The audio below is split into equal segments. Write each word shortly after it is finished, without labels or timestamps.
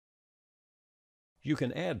You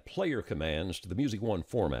can add player commands to the Music1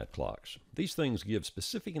 format clocks. These things give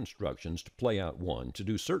specific instructions to PlayoutONE to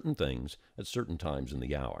do certain things at certain times in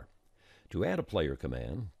the hour. To add a player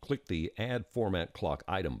command, click the Add Format Clock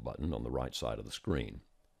Item button on the right side of the screen.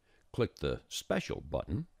 Click the Special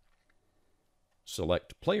button,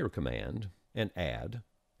 select Player Command, and Add,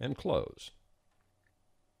 and close.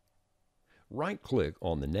 Right-click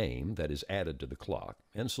on the name that is added to the clock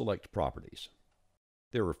and select Properties.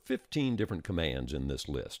 There are 15 different commands in this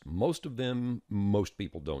list. Most of them most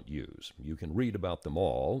people don't use. You can read about them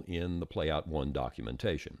all in the PlayoutONE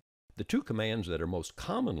documentation. The two commands that are most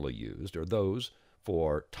commonly used are those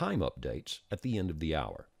for time updates at the end of the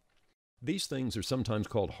hour. These things are sometimes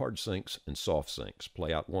called hard syncs and soft syncs.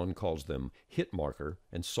 PlayoutONE calls them hit marker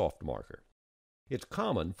and soft marker. It's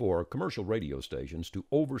common for commercial radio stations to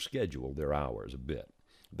overschedule their hours a bit.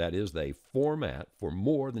 That is, they format for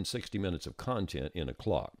more than 60 minutes of content in a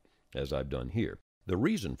clock, as I've done here. The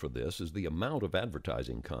reason for this is the amount of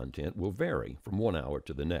advertising content will vary from one hour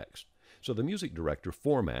to the next. So the music director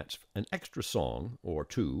formats an extra song or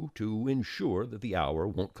two to ensure that the hour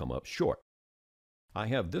won't come up short. I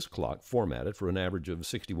have this clock formatted for an average of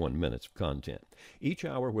 61 minutes of content. Each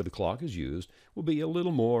hour where the clock is used will be a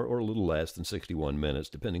little more or a little less than 61 minutes,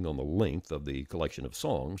 depending on the length of the collection of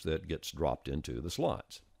songs that gets dropped into the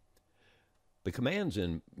slots. The commands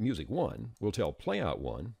in Music1 will tell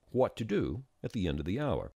PlayoutONE what to do at the end of the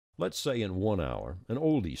hour. Let's say in 1 hour, an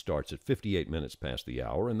oldie starts at 58 minutes past the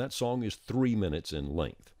hour, and that song is 3 minutes in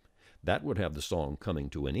length. That would have the song coming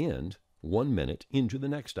to an end 1 minute into the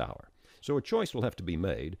next hour. So a choice will have to be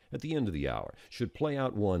made at the end of the hour. Should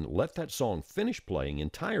PlayoutONE let that song finish playing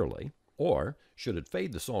entirely, or should it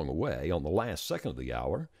fade the song away on the last second of the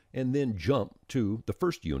hour and then jump to the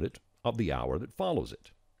first unit of the hour that follows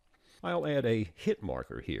it? I'll add a hit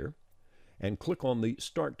marker here and click on the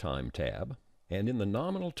Start Time tab, and in the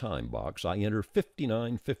nominal time box I enter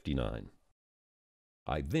 59:59.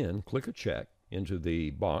 I then click a check into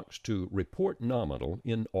the box to report nominal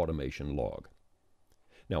in Automation Log.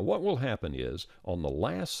 Now what will happen is, on the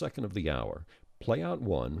last second of the hour,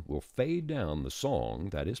 PlayoutONE will fade down the song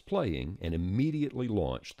that is playing and immediately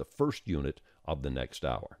launch the first unit of the next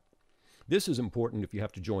hour. This is important if you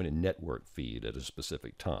have to join a network feed at a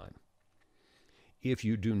specific time. If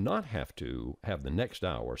you do not have to have the next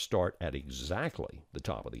hour start at exactly the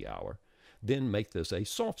top of the hour, then make this a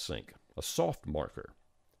soft sync, a soft marker.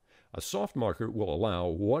 A soft marker will allow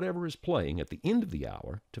whatever is playing at the end of the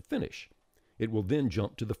hour to finish. It will then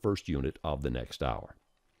jump to the first unit of the next hour.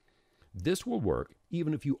 This will work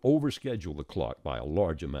even if you overschedule the clock by a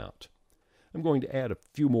large amount. I'm going to add a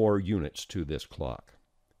few more units to this clock.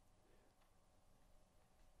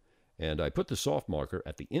 And I put the soft marker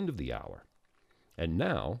at the end of the hour. And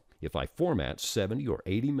now, if I format 70 or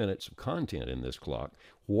 80 minutes of content in this clock,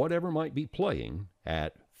 whatever might be playing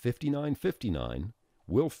at 59:59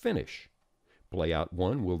 will finish.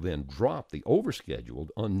 PlayoutONE will then drop the overscheduled,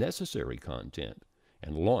 unnecessary content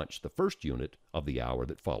and launch the first unit of the hour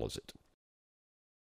that follows it.